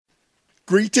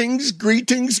Greetings,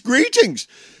 greetings, greetings,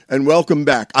 and welcome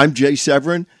back. I'm Jay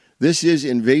Severin. This is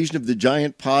Invasion of the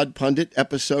Giant Pod Pundit,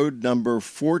 episode number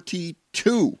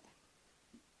 42.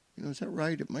 Is that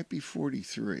right? It might be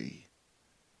 43.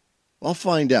 I'll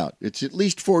find out. It's at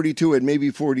least 42 and maybe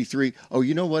 43. Oh,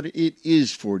 you know what? It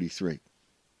is 43.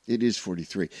 It is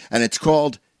 43. And it's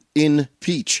called In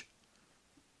Peach.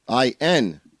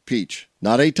 I-N, Peach.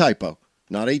 Not a typo.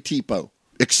 Not a typo.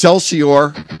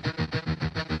 Excelsior.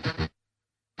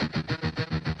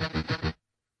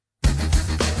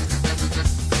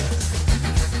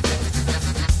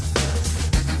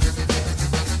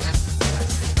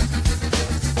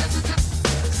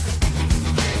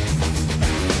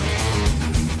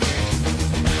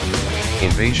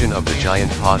 Invasion of the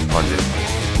Giant Pod Pundit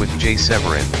with Jay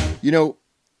Severin. You know,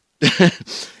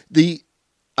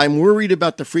 I'm worried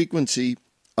about the frequency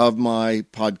of my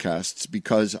podcasts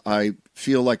because I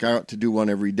feel like I ought to do one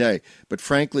every day. But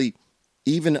frankly,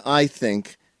 even I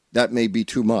think that may be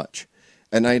too much.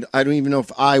 And I don't even know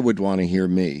if I would want to hear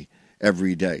me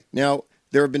every day. Now,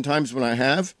 there have been times when I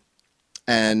have,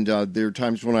 and there are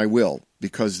times when I will,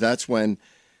 because that's when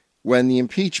the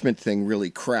impeachment thing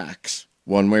really cracks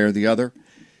one way or the other.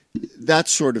 That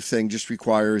sort of thing just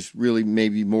requires really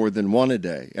maybe more than one a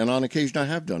day. And on occasion, I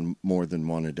have done more than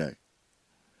one a day.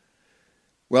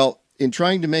 Well, in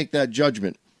trying to make that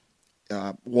judgment,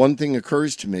 one thing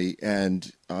occurs to me,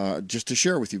 and just to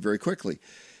share with you very quickly,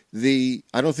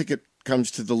 I don't think it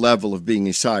comes to the level of being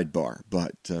a sidebar,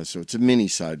 but so it's a mini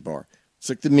sidebar. It's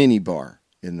like the mini bar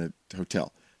in the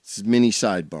hotel. It's a mini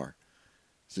sidebar.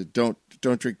 So don't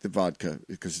drink the vodka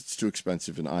because it's too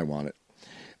expensive and I want it.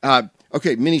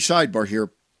 Okay, mini sidebar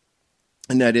here,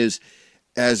 and that is,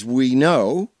 as we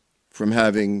know from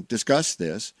having discussed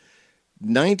this,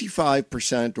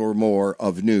 95% or more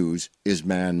of news is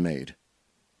man-made.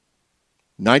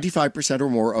 95% or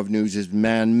more of news is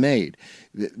man-made.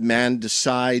 Man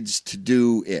decides to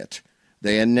do it.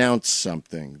 They announce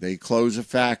something. They close a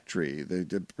factory.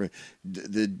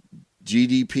 The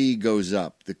GDP goes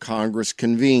up. The Congress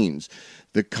convenes.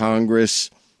 The Congress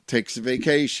takes a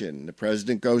vacation. The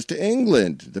president goes to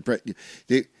England.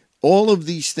 All of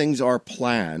these things are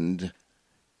planned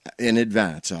in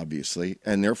advance, obviously,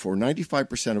 and therefore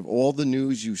 95% of all the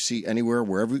news you see anywhere,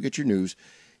 wherever you get your news,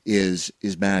 is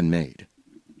man-made.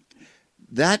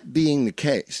 That being the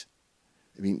case,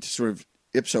 I mean, sort of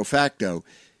ipso facto,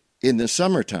 in the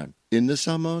summertime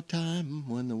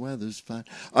when the weather's fine.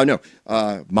 Oh, no,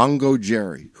 Mongo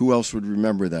Jerry. Who else would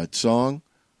remember that song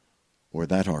or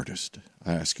that artist?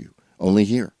 I ask you, only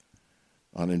here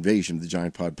on Invasion of the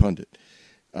Giant Pod Pundit.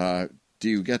 Do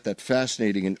you get that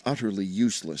fascinating and utterly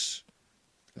useless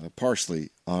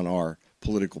parsley on our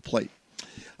political plate?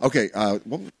 Okay,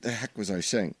 what the heck was I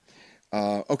saying?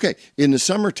 Okay, in the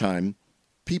summertime,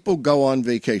 people go on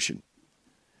vacation.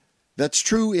 That's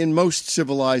true in most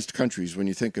civilized countries when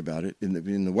you think about it, in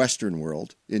the Western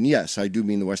world. And yes, I do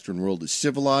mean the Western world is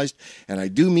civilized, and I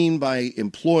do mean by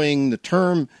employing the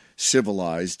term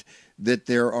civilized that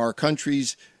there are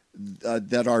countries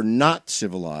that are not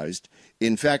civilized.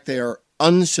 In fact, they are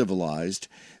uncivilized.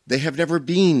 They have never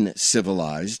been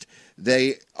civilized.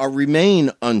 They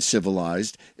remain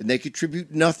uncivilized, and they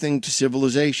contribute nothing to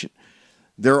civilization.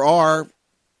 There are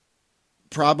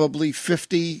probably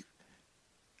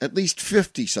at least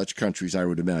 50 such countries, I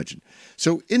would imagine.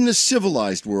 So in the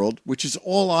civilized world, which is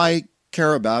all I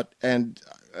care about, and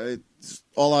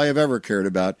all I have ever cared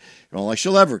about, and all I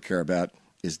shall ever care about,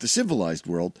 is the civilized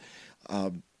world,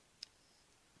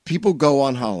 people go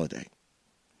on holiday.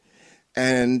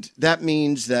 And that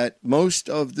means that most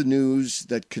of the news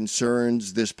that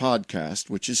concerns this podcast,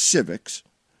 which is civics,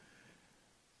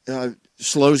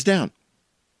 slows down.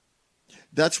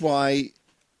 That's why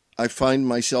I find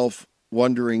myself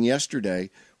wondering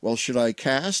yesterday, well, should I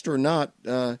cast or not?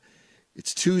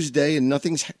 It's Tuesday and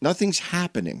nothing's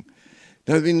happening.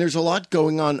 I mean, there's a lot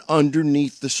going on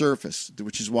underneath the surface,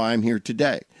 which is why I'm here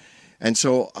today. And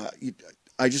so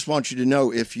I just want you to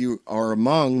know, if you are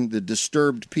among the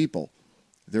disturbed people,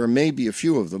 there may be a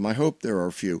few of them, I hope there are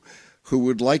a few, who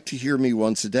would like to hear me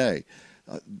once a day,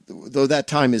 though that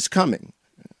time is coming.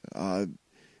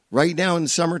 Right now in the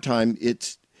summertime,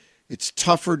 it's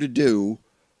tougher to do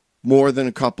more than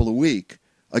a couple a week.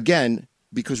 Again,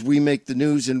 because we make the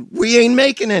news, and we ain't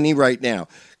making any right now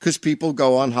because people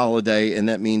go on holiday, and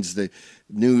that means the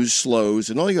news slows.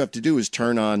 And all you have to do is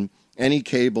turn on any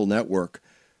cable network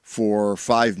for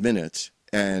 5 minutes,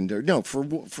 for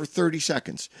 30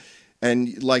 seconds.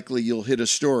 And likely you'll hit a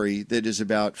story that is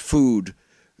about food,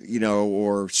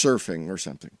 or surfing or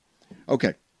something.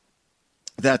 Okay.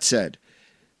 That said,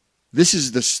 this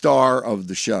is the star of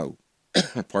the show.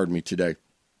 pardon me, today.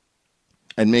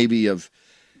 And maybe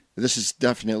this is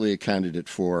definitely a candidate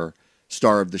for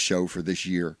star of the show for this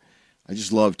year. I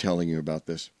just love telling you about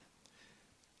this.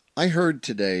 I heard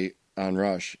today on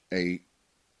Rush an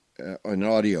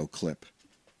audio clip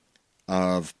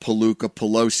of Palooka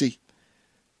Pelosi.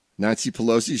 Nancy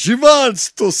Pelosi, she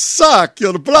wants to suck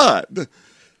your blood.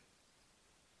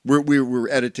 We're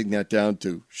editing that down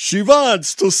to, she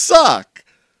wants to suck.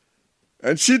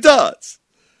 And she does.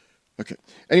 Okay.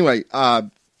 Anyway,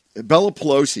 Bella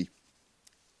Pelosi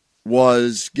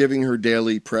was giving her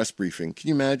daily press briefing. Can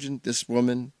you imagine this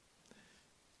woman?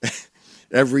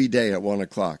 Every day at 1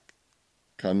 o'clock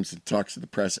comes and talks to the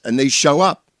press, and they show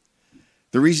up.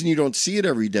 The reason you don't see it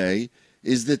every day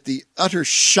is that the utter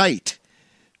shite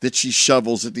that she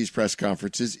shovels at these press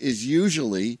conferences is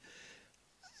usually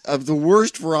of the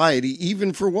worst variety,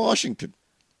 even for Washington.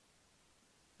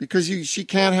 Because she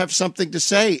can't have something to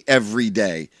say every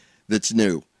day that's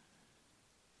new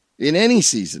in any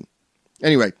season.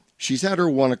 Anyway, she's at her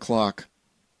 1 o'clock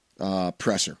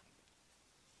presser.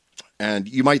 And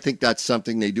you might think that's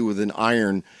something they do with an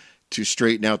iron to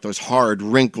straighten out those hard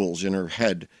wrinkles in her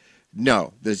head.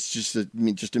 No, that's just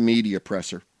a media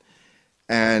presser.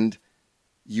 And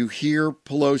you hear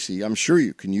Pelosi, I'm sure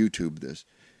you can YouTube this.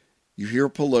 You hear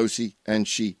Pelosi, and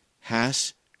she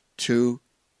has to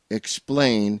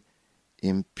explain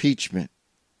impeachment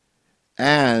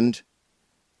and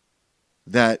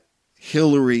that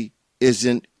Hillary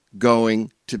isn't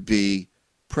going to be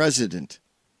president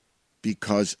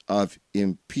because of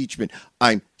impeachment.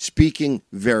 I'm speaking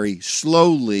very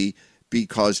slowly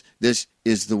because this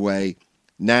is the way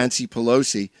Nancy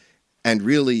Pelosi and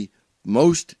really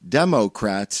most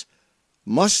Democrats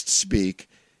must speak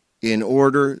in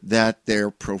order that their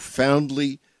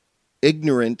profoundly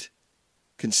ignorant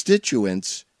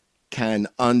constituents can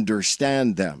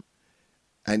understand them.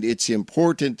 And it's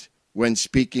important when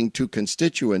speaking to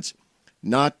constituents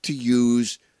not to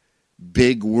use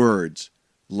big words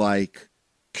like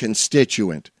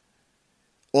constituent.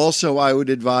 Also, I would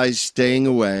advise staying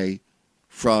away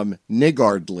from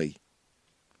niggardly.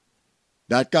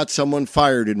 That got someone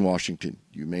fired in Washington.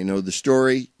 You may know the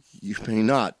story, you may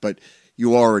not, but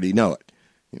you already know it.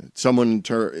 Someone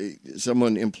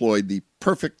employed the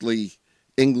perfectly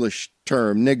English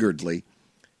term niggardly,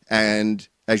 and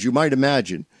as you might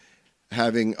imagine,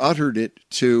 having uttered it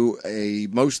to a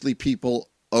mostly people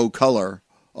of color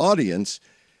audience,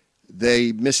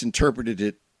 they misinterpreted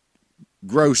it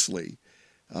grossly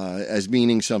as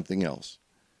meaning something else.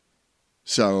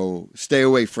 So stay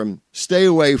away from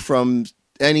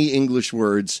any English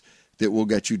words that will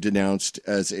get you denounced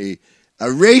as a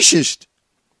racist.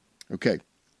 Okay.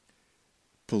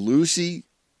 Pelosi.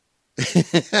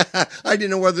 I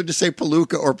didn't know whether to say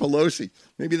Palooka or Pelosi.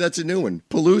 Maybe that's a new one.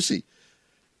 Pelosi.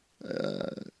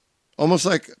 Almost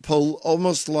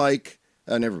like.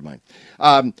 Never mind.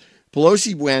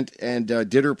 Pelosi went and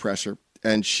did her presser,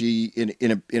 and she,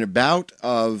 in a bout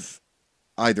of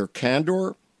either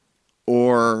candor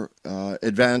or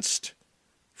advanced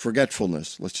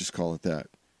forgetfulness, let's just call it that.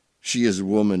 She is a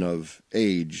woman of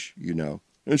age,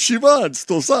 and she wants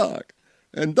to suck,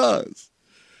 and does.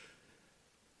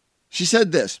 She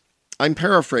said this. I'm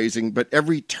paraphrasing, but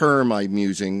every term I'm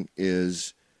using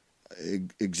is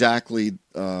exactly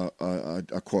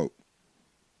a quote.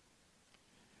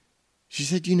 She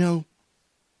said,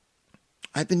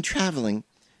 I've been traveling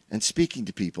and speaking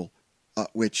to people,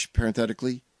 which,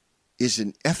 parenthetically, is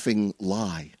an effing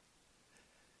lie.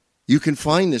 You can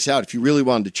find this out if you really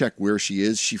wanted to check where she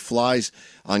is. She flies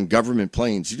on government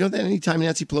planes. You know that anytime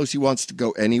Nancy Pelosi wants to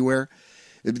go anywhere,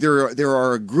 there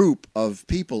are a group of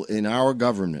people in our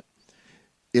government,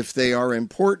 if they are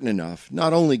important enough,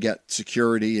 not only get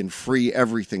security and free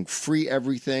everything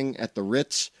at the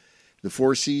Ritz, the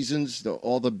Four Seasons,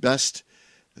 all the best,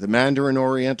 the Mandarin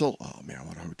Oriental. Oh, man,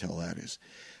 what a hotel that is.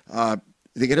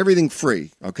 They get everything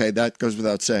free, okay? That goes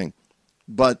without saying.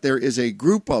 But there is a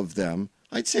group of them.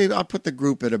 I'd say I'll put the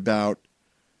group at about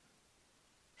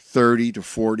 30 to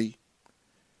 40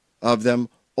 of them.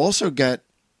 Also get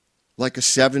like a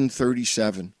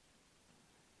 737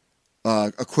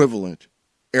 equivalent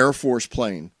Air Force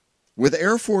plane with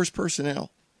Air Force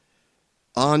personnel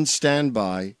on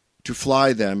standby to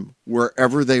fly them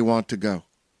wherever they want to go,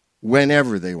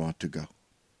 whenever they want to go.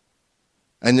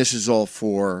 And this is all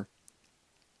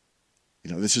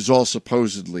this is all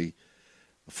supposedly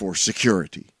for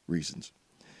security reasons.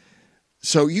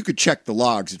 So you could check the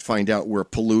logs and find out where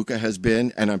Palooka has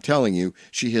been, and I'm telling you,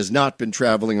 she has not been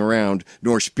traveling around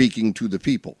nor speaking to the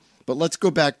people. But let's go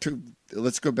back to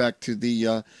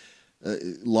the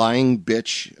lying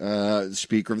bitch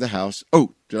Speaker of the House.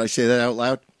 Oh, did I say that out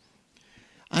loud?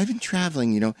 I've been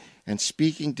traveling, and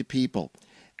speaking to people,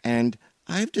 and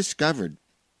I've discovered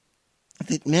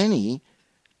that many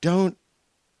don't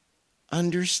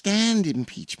understand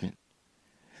impeachment.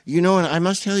 And I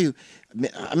must tell you,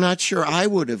 I'm not sure I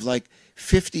would have,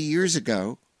 50 years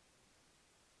ago,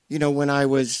 when I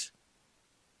was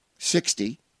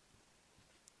 60.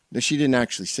 Now, she didn't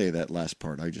actually say that last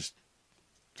part. I just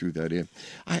threw that in.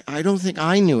 I don't think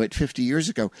I knew it 50 years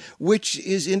ago, which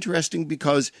is interesting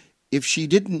because if she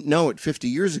didn't know it 50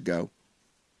 years ago,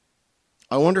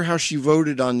 I wonder how she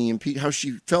voted on how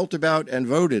she felt about and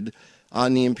voted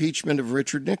on the impeachment of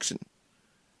Richard Nixon,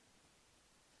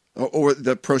 or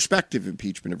the prospective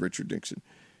impeachment of Richard Nixon.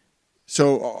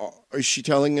 So is she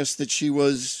telling us that she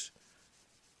was,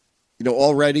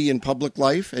 already in public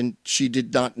life and she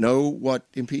did not know what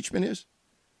impeachment is?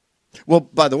 Well,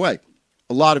 by the way,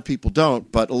 a lot of people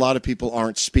don't, but a lot of people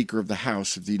aren't Speaker of the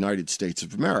House of the United States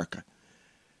of America.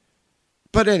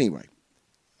 But anyway,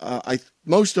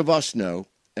 most of us know,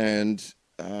 and,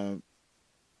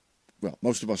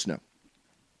 most of us know.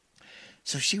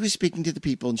 So she was speaking to the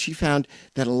people, and she found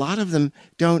that a lot of them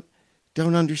don't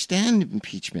understand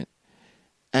impeachment.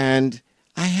 And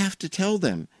I have to tell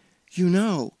them,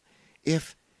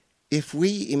 if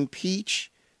we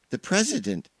impeach the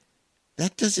president,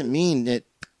 that doesn't mean that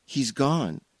he's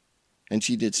gone. And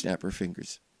she did snap her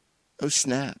fingers. Oh,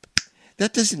 snap.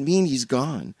 That doesn't mean he's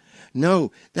gone.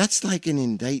 No, that's like an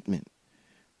indictment.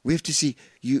 We have to see,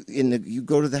 you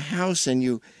go to the House and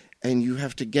you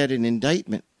have to get an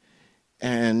indictment.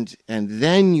 And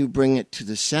then you bring it to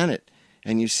the Senate,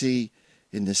 and you see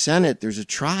in the Senate there's a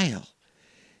trial,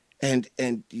 and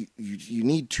you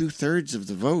need 2/3 of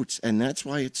the votes, and that's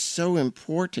why it's so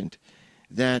important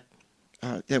that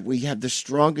we have the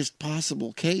strongest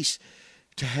possible case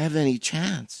to have any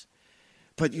chance.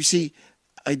 But you see,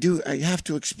 I have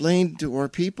to explain to our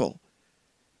people,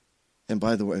 and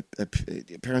by the way,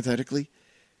 parenthetically,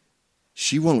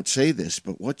 she won't say this,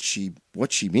 but what she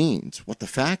means, what the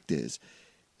fact is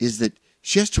that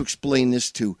she has to explain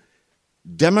this to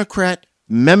Democrat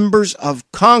members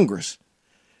of Congress.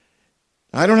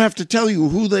 I don't have to tell you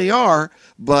who they are,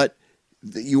 but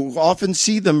you often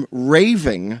see them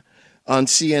raving on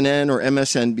CNN or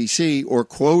MSNBC or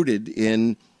quoted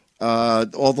in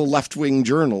all the left-wing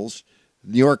journals,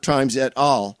 New York Times et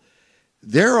al.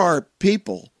 There are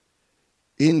people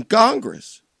in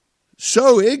Congress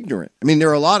so ignorant. I mean, there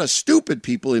are a lot of stupid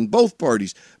people in both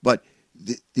parties, but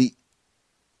the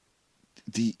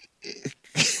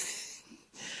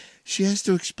she has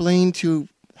to explain to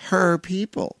her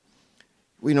people,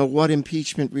 what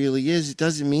impeachment really is. It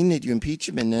doesn't mean that you impeach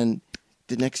him and then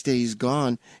the next day he's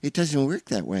gone. It doesn't work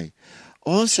that way.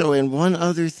 Also, and one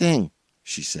other thing,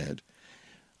 she said,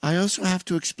 I also have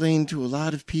to explain to a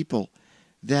lot of people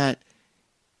that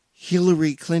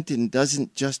Hillary Clinton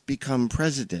doesn't just become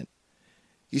president.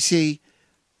 You see,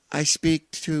 I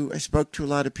spoke to a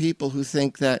lot of people who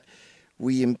think that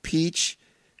we impeach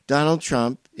Donald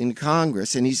Trump in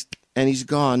Congress and he's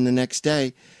gone the next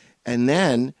day, and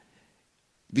then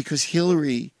because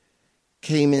Hillary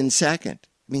came in second,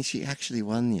 I mean, she actually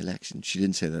won the election. She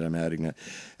didn't say that. I'm adding that.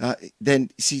 Then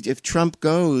see, if Trump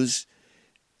goes,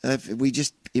 if we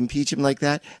just impeach him like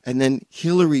that, and then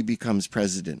Hillary becomes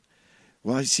president.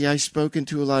 Well, see, I've spoken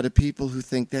to a lot of people who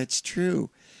think that's true.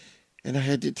 And I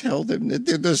had to tell them that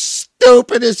they're the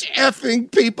stupidest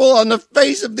effing people on the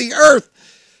face of the earth.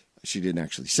 She didn't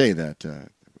actually say that.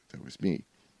 That was me.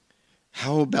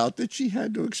 How about that she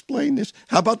had to explain this?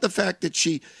 How about the fact that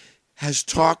she has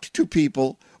talked to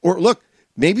people? Or look,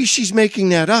 maybe she's making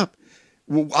that up.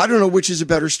 Well, I don't know which is a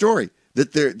better story.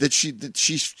 That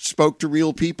she spoke to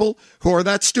real people who are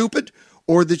that stupid,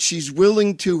 or that she's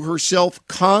willing to herself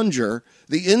conjure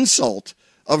the insult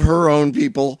of her own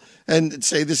people and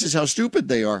say this is how stupid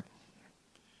they are.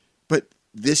 But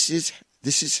this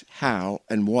is how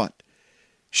and what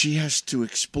she has to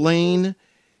explain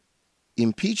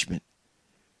impeachment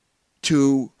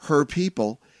to her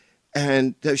people,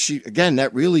 and that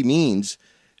really means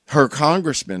her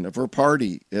congressmen of her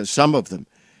party, some of them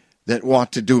that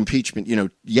want to do impeachment,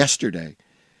 yesterday.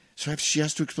 So she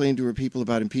has to explain to her people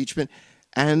about impeachment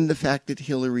and the fact that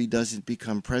Hillary doesn't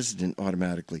become president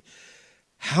automatically.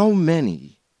 How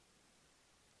many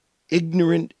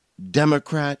ignorant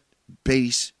Democrat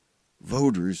base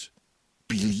voters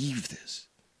believe this?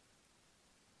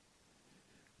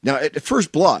 Now, at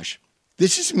first blush,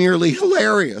 this is merely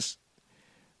hilarious.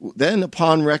 Then,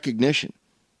 upon recognition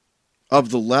of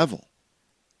the level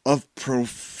of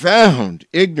profound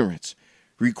ignorance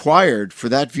required for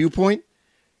that viewpoint,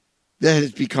 that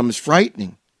it becomes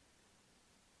frightening.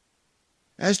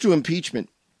 As to impeachment,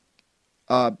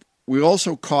 we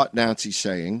also caught Nancy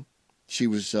saying, she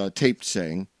was taped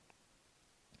saying,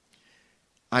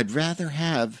 I'd rather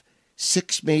have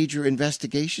 6 major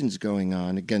investigations going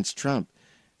on against Trump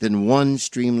than one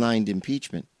streamlined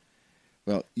impeachment.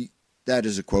 Well, that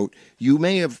is a quote. You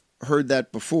may have heard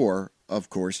that before, of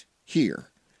course, here,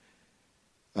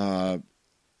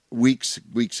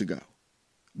 weeks ago.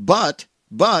 But,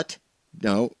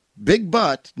 no, big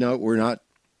but, no, we're not.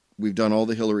 We've done all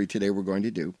the Hillary today we're going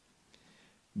to do.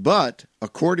 But,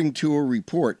 according to a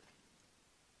report,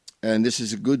 and this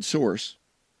is a good source,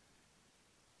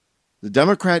 the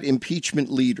Democrat impeachment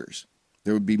leaders,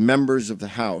 there would be members of the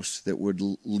House that would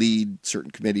lead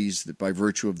certain committees that by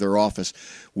virtue of their office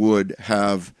would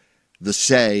have the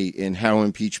say in how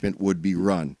impeachment would be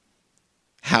run,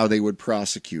 how they would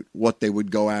prosecute, what they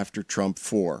would go after Trump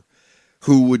for,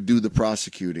 who would do the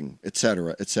prosecuting, et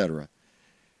cetera, et cetera.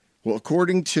 Well,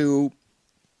 according to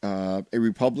a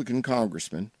Republican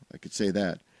congressman, I could say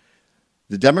that,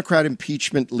 the Democrat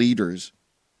impeachment leaders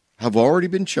have already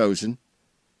been chosen,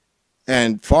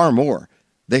 and far more,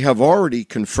 they have already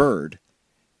conferred,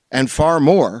 and far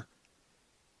more,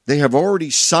 they have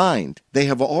already signed, they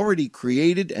have already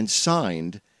created and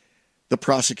signed the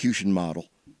prosecution model.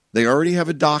 They already have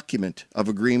a document of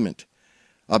agreement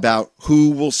about who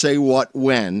will say what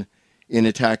when in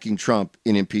attacking Trump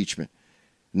in impeachment.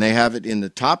 And they have it in the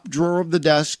top drawer of the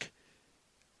desk,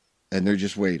 and they're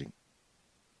just waiting.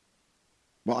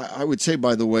 Well, I would say,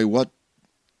 by the way, what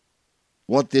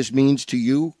this means to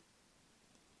you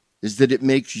is that it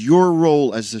makes your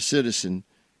role as a citizen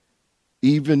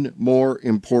even more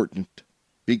important,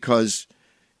 because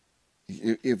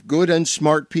if good and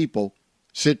smart people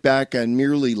sit back and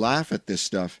merely laugh at this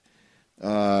stuff,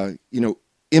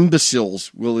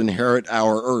 imbeciles will inherit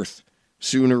our earth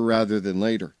sooner rather than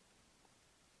later.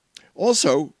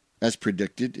 Also, as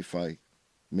predicted, if I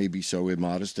may be so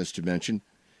immodest as to mention,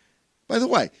 by the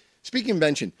way, speaking of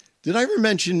mention, did I ever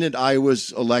mention that I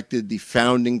was elected the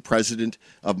founding president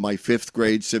of my 5th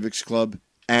grade civics club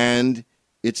and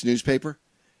its newspaper?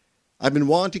 I've been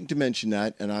wanting to mention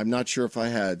that, and I'm not sure if I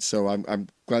had, so I'm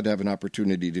glad to have an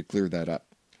opportunity to clear that up.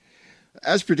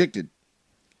 As predicted,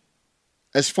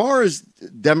 as far as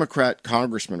Democrat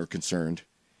congressmen are concerned,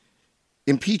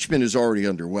 impeachment is already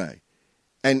underway.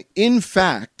 And in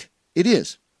fact, it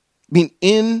is. I mean,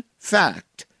 in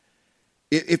fact,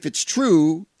 if it's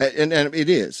true, and it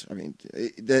is, I mean,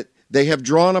 that they have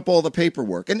drawn up all the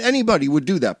paperwork, and anybody would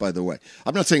do that, by the way.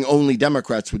 I'm not saying only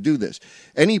Democrats would do this.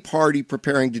 Any party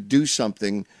preparing to do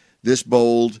something this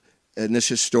bold and this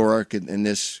historic and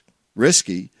this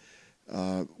risky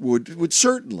would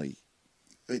certainly,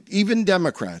 even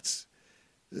Democrats,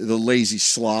 the lazy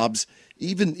slobs,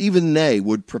 even they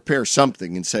would prepare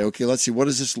something and say, okay, let's see, what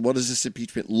does this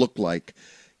impeachment look like?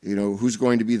 You know, who's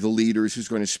going to be the leaders, who's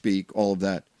going to speak, all of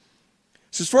that.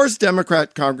 So as far as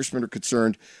Democrat congressmen are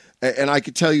concerned, and I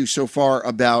could tell you so far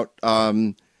about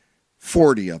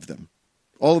 40 of them,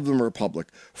 all of them are public,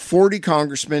 40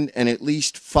 congressmen and at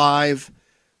least 5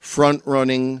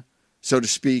 front-running, so to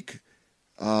speak,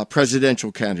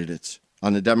 presidential candidates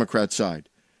on the Democrat side.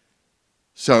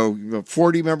 So you have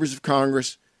 40 members of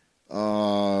Congress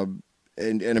and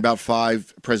about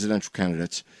 5 presidential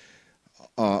candidates.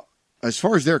 As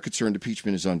far as they're concerned,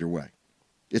 impeachment is underway.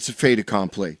 It's a fait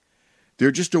accompli.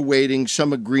 They're just awaiting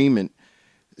some agreement,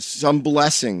 some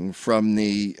blessing from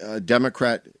the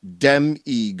Democrat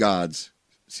demi-gods.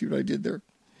 See what I did there?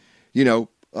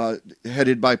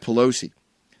 Headed by Pelosi.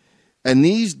 And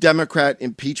these Democrat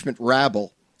impeachment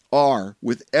rabble are,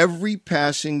 with every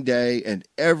passing day and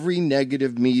every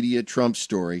negative media Trump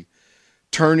story,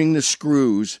 turning the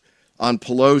screws on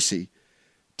Pelosi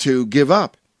to give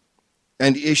up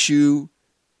and issue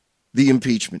the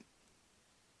impeachment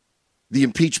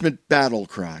battle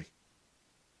cry,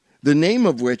 the name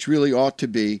of which really ought to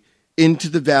be Into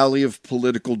the Valley of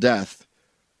Political Death,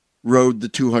 Road the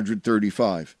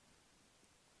 235.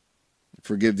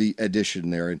 Forgive the addition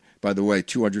there. And by the way,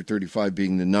 235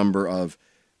 being the number of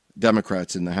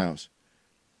Democrats in the House.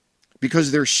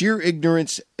 Because their sheer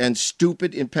ignorance and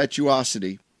stupid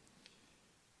impetuosity,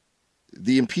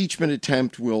 the impeachment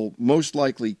attempt will most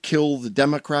likely kill the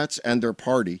Democrats and their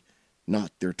party,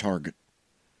 not their target.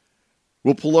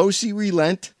 Will Pelosi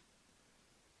relent?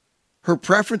 Her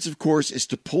preference, of course, is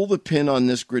to pull the pin on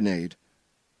this grenade,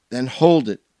 then hold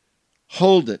it.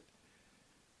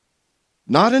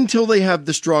 Not until they have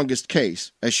the strongest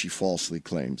case, as she falsely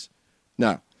claims.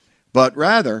 No, but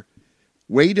rather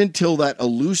wait until that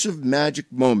elusive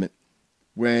magic moment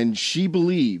when she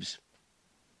believes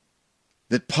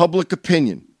that public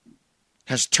opinion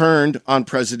has turned on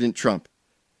President Trump.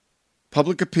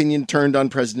 Public opinion turned on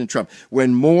President Trump.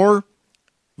 When more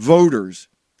voters,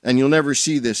 and you'll never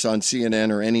see this on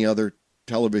CNN or any other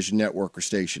television network or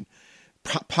station,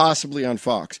 possibly on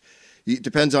Fox. It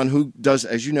depends on who does,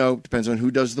 as you know, depends on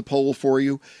who does the poll for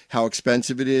you, how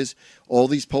expensive it is. All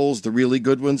these polls, the really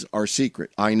good ones, are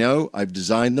secret. I know. I've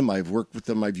designed them. I've worked with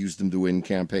them. I've used them to win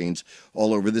campaigns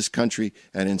all over this country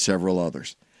and in several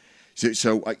others.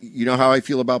 So you know how I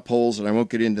feel about polls, and I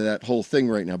won't get into that whole thing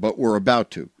right now, but we're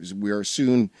about to. We are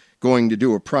soon going to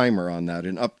do a primer on that,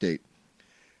 an update.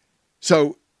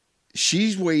 So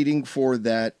she's waiting for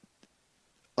that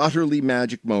utterly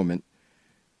magic moment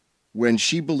when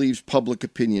she believes public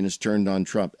opinion is turned on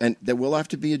Trump. And there will have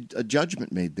to be a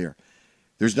judgment made there.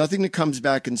 There's nothing that comes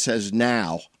back and says,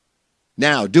 now,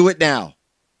 do it now.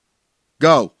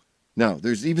 Go. No,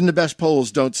 there's even the best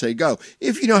polls don't say go.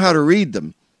 If you know how to read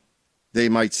them, they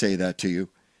might say that to you.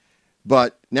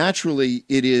 But naturally,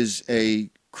 it is a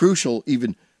crucial,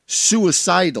 even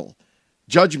suicidal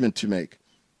judgment to make.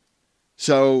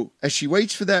 So as she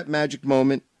waits for that magic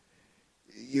moment,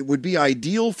 it would be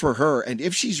ideal for her, and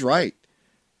if she's right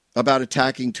about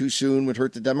attacking too soon would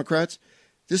hurt the Democrats,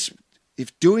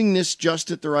 if doing this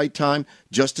just at the right time,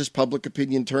 just as public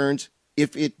opinion turns,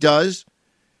 if it does,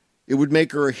 it would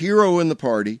make her a hero in the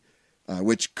party,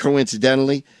 which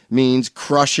coincidentally means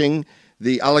crushing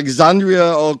the Alexandria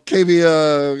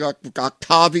Octavio,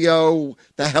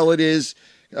 the hell it is,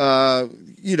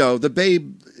 the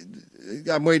babe.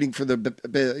 I'm waiting for the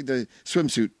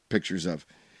swimsuit pictures of.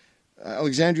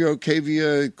 Alexandria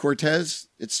Ocasio-Cortez,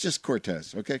 it's just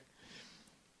Cortez, okay?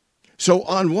 So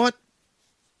on what,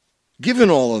 given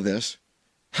all of this,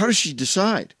 how does she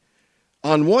decide?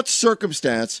 On what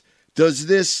circumstance does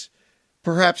this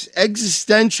perhaps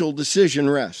existential decision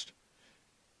rest?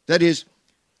 That is,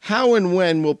 how and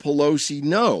when will Pelosi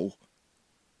know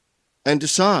and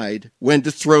decide when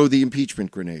to throw the impeachment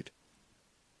grenade?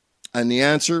 And the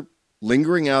answer,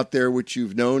 lingering out there, which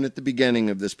you've known at the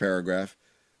beginning of this paragraph,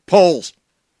 polls,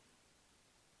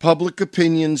 public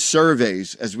opinion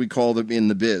surveys, as we call them in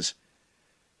the biz.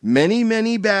 Many,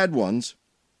 many bad ones.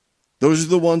 Those are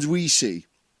the ones we see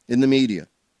in the media.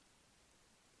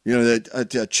 You know,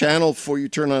 the Channel 4, you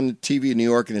turn on the TV in New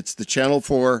York, and it's the Channel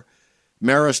 4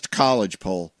 Marist College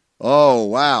poll. Oh,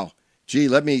 wow. Gee,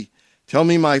 tell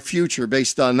me my future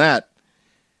based on that.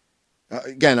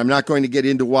 Again, I'm not going to get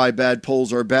into why bad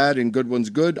polls are bad and good ones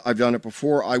good. I've done it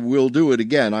before. I will do it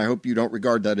again. I hope you don't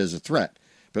regard that as a threat,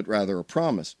 but rather a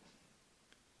promise.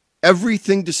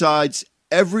 Everything decides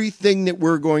everything that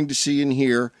we're going to see and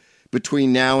hear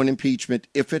between now and impeachment,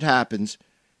 if it happens,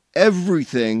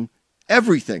 everything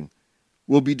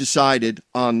will be decided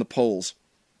on the polls.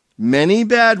 Many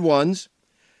bad ones,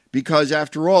 because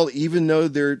after all, even though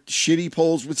they're shitty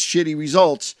polls with shitty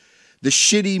results, the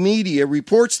shitty media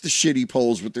reports the shitty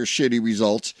polls with their shitty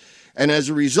results, and as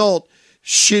a result,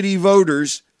 shitty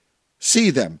voters see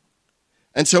them.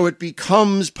 And so it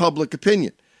becomes public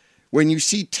opinion. When you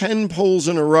see 10 polls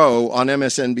in a row on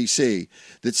MSNBC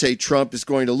that say Trump is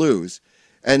going to lose,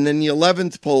 and then the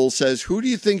 11th poll says, who do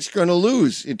you think's going to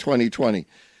lose in 2020?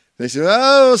 They say,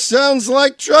 oh, sounds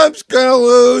like Trump's going to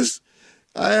lose.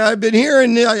 I've been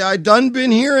hearing this. I done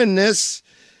been hearing this.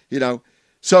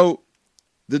 So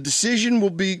the decision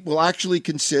will actually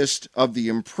consist of the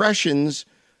impressions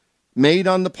made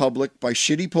on the public by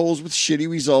shitty polls with shitty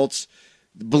results,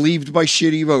 believed by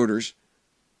shitty voters,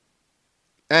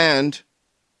 and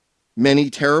many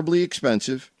terribly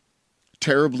expensive,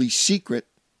 terribly secret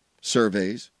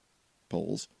surveys,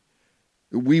 polls,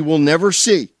 we will never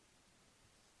see.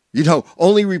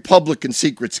 Only Republican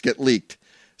secrets get leaked.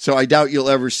 So I doubt you'll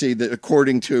ever see that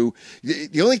according to,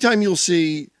 the only time you'll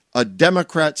see a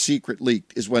Democrat secret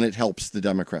leaked is when it helps the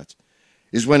Democrats,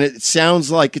 is when it sounds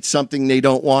like it's something they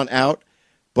don't want out,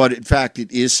 but in fact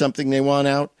it is something they want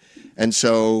out. And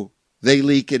so they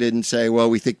leak it and say, well,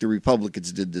 we think the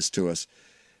Republicans did this to us.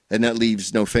 And that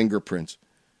leaves no fingerprints.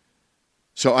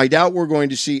 So I doubt we're going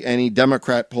to see any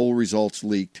Democrat poll results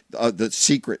leaked, the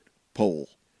secret poll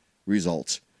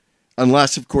results,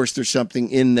 unless, of course, there's something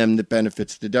in them that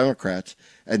benefits the Democrats,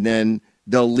 and then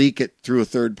they'll leak it through a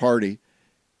third party.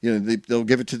 They'll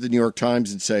give it to the New York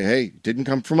Times and say, hey, it didn't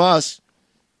come from us.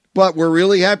 But we're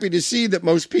really happy to see that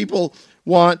most people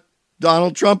want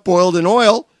Donald Trump boiled in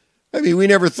oil. I mean, we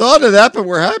never thought of that, but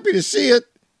we're happy to see it.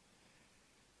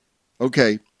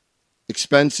 Okay,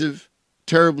 expensive,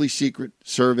 terribly secret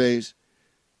surveys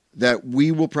that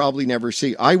we will probably never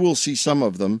see. I will see some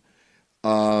of them,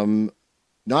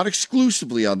 not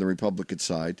exclusively on the Republican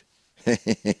side.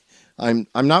 I'm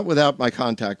not without my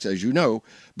contacts, as you know,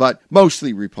 but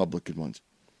mostly Republican ones.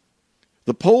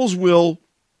 The polls will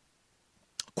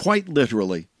quite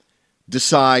literally,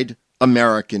 decide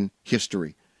American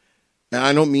history. And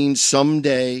I don't mean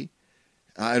someday.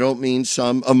 I don't mean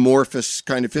some amorphous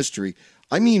kind of history.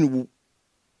 I mean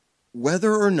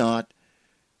whether or not,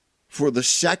 for the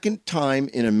second time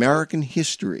in American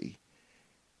history,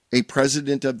 a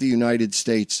president of the United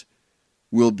States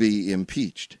will be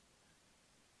impeached.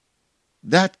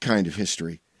 That kind of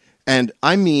history. And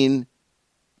I mean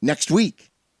next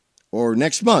week or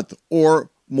next month, or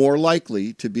more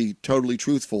likely, to be totally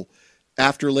truthful,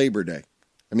 after Labor Day.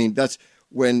 I mean, that's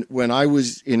when I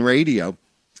was in radio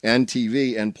and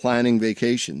TV and planning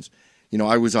vacations. You know,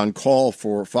 I was on call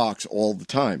for Fox all the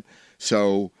time.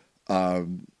 So,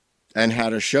 and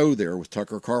had a show there with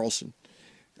Tucker Carlson.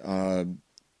 I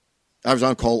was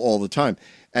on call all the time.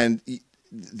 And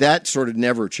that sort of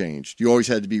never changed. You always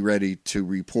had to be ready to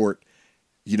report,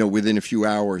 you know, within a few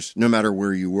hours, no matter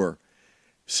where you were.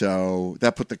 So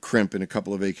that put the crimp in a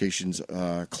couple of vacations,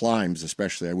 climbs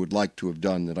especially, I would like to have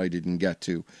done that I didn't get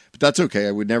to. But that's okay.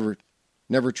 I would never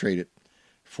trade it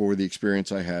for the experience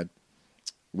I had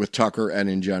with Tucker and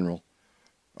in general.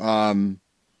 But,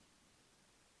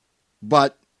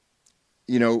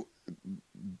 you know,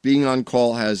 being on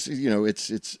call has, you know,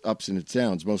 it's ups and its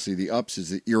downs. Mostly the ups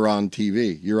is that you're on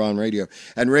TV, you're on radio.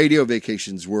 And radio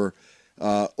vacations were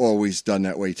always done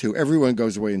that way too. Everyone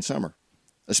goes away in summer,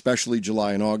 especially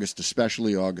July and August,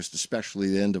 especially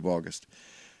the end of August.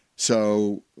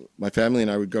 So my family and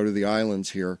I would go to the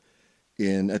islands here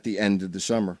at the end of the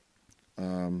summer.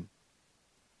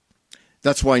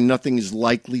 That's why nothing is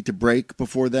likely to break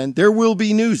before then. There will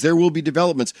be news. There will be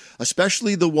developments,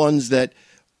 especially the ones that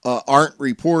aren't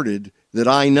reported that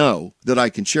I know that I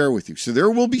can share with you. So there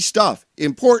will be stuff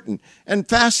important and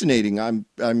fascinating. I'm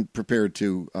prepared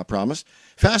to promise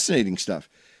fascinating stuff,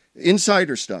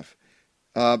 insider stuff.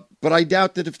 But I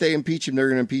doubt that if they impeach him, they're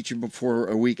going to impeach him before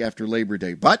a week after Labor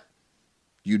Day. But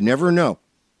you never know.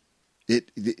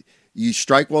 You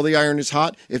strike while the iron is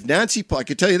hot. If Nancy, I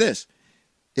can tell you this.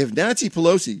 If Nancy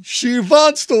Pelosi, she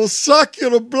wants to suck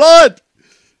your blood.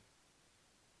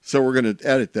 So we're going to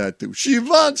edit that too. She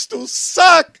wants to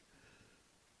suck.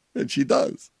 And she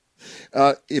does.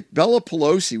 If Bella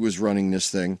Pelosi was running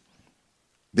this thing,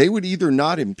 they would either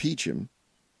not impeach him,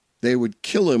 they would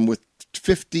kill him with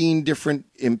 15 different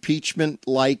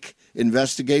impeachment-like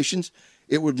investigations.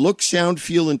 It would look, sound,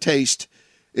 feel, and taste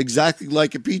exactly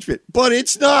like impeachment. But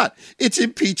it's not. It's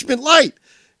impeachment light.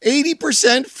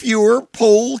 80% fewer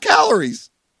poll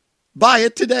calories. Buy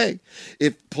it today.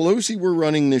 If Pelosi were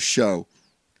running this show,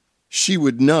 she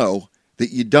would know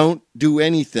that you don't do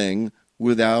anything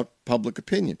without public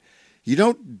opinion. You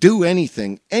don't do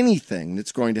anything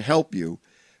that's going to help you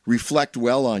reflect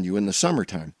well on you in the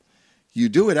summertime. You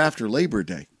do it after Labor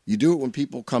Day. You do it when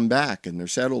people come back and they're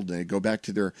settled and they go back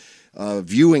to their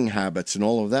viewing habits and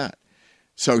all of that.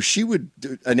 So she would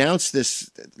announce this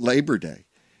Labor Day.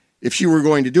 If she were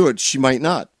going to do it, she might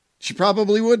not. She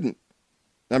probably wouldn't.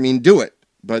 I mean, do it.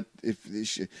 But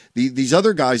these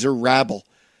other guys are rabble.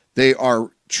 They are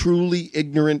truly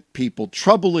ignorant people,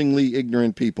 troublingly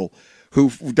ignorant people who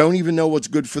don't even know what's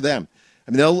good for them.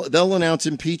 I mean, they'll announce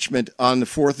impeachment on the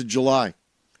 4th of July,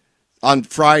 on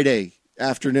Friday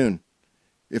afternoon,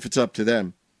 if it's up to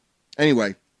them.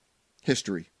 Anyway,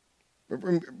 history,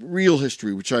 real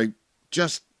history, which I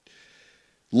just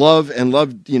love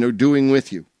doing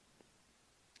with you.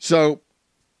 So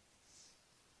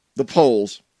the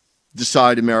polls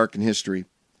decide American history.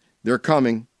 They're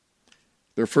coming.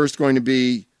 They're first going to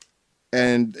be,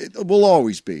 and it will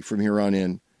always be from here on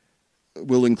in,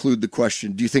 will include the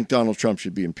question, do you think Donald Trump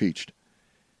should be impeached?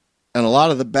 And a lot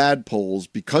of the bad polls,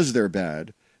 because they're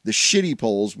bad, the shitty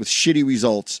polls with shitty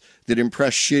results that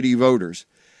impress shitty voters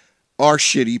are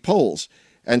shitty polls.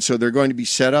 And so they're going to be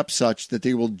set up such that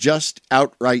they will just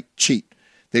outright cheat.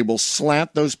 They will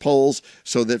slant those polls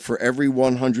so that for every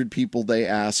 100 people they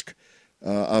ask,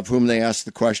 of whom they ask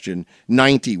the question,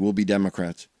 90 will be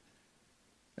Democrats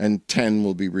and 10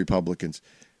 will be Republicans.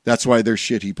 That's why they're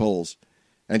shitty polls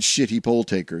and shitty poll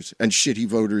takers and shitty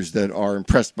voters that are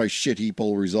impressed by shitty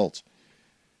poll results.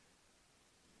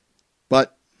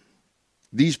 But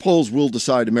these polls will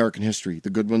decide American history, the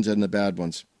good ones and the bad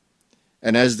ones.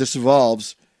 And as this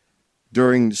evolves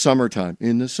during the summertime,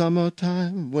 in the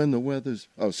summertime when the weather's...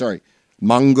 Oh, sorry.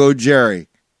 Mungo Jerry.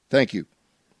 Thank you.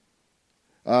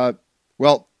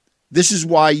 Well, this is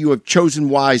why you have chosen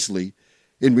wisely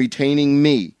in retaining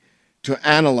me to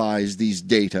analyze these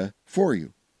data for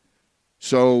you.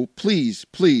 So please,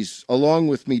 along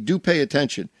with me, do pay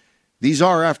attention. These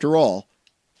are, after all,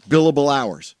 billable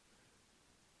hours.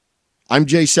 I'm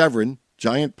Jay Severin,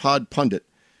 Giant Pod Pundit,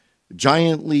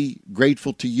 giantly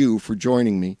grateful to you for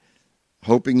joining me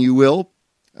hoping you will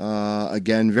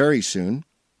again very soon,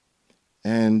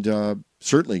 and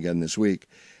certainly again this week.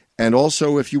 And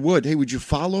also, if you would, hey, would you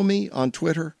follow me on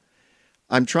Twitter?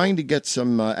 I'm trying to get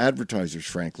some advertisers,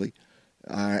 frankly,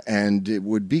 and it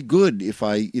would be good if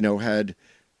I, had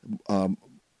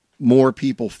more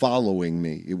people following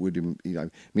me. It would,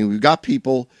 we've got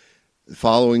people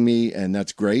following me, and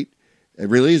that's great. It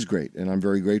really is great, and I'm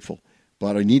very grateful.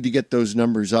 But I need to get those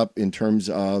numbers up in terms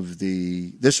of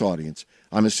this audience.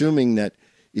 I'm assuming that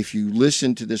if you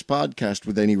listen to this podcast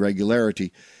with any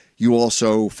regularity, you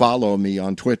also follow me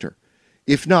on Twitter.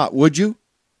 If not, would you?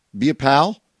 Be a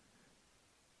pal?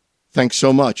 Thanks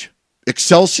so much.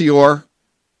 Excelsior.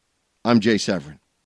 I'm Jay Severin.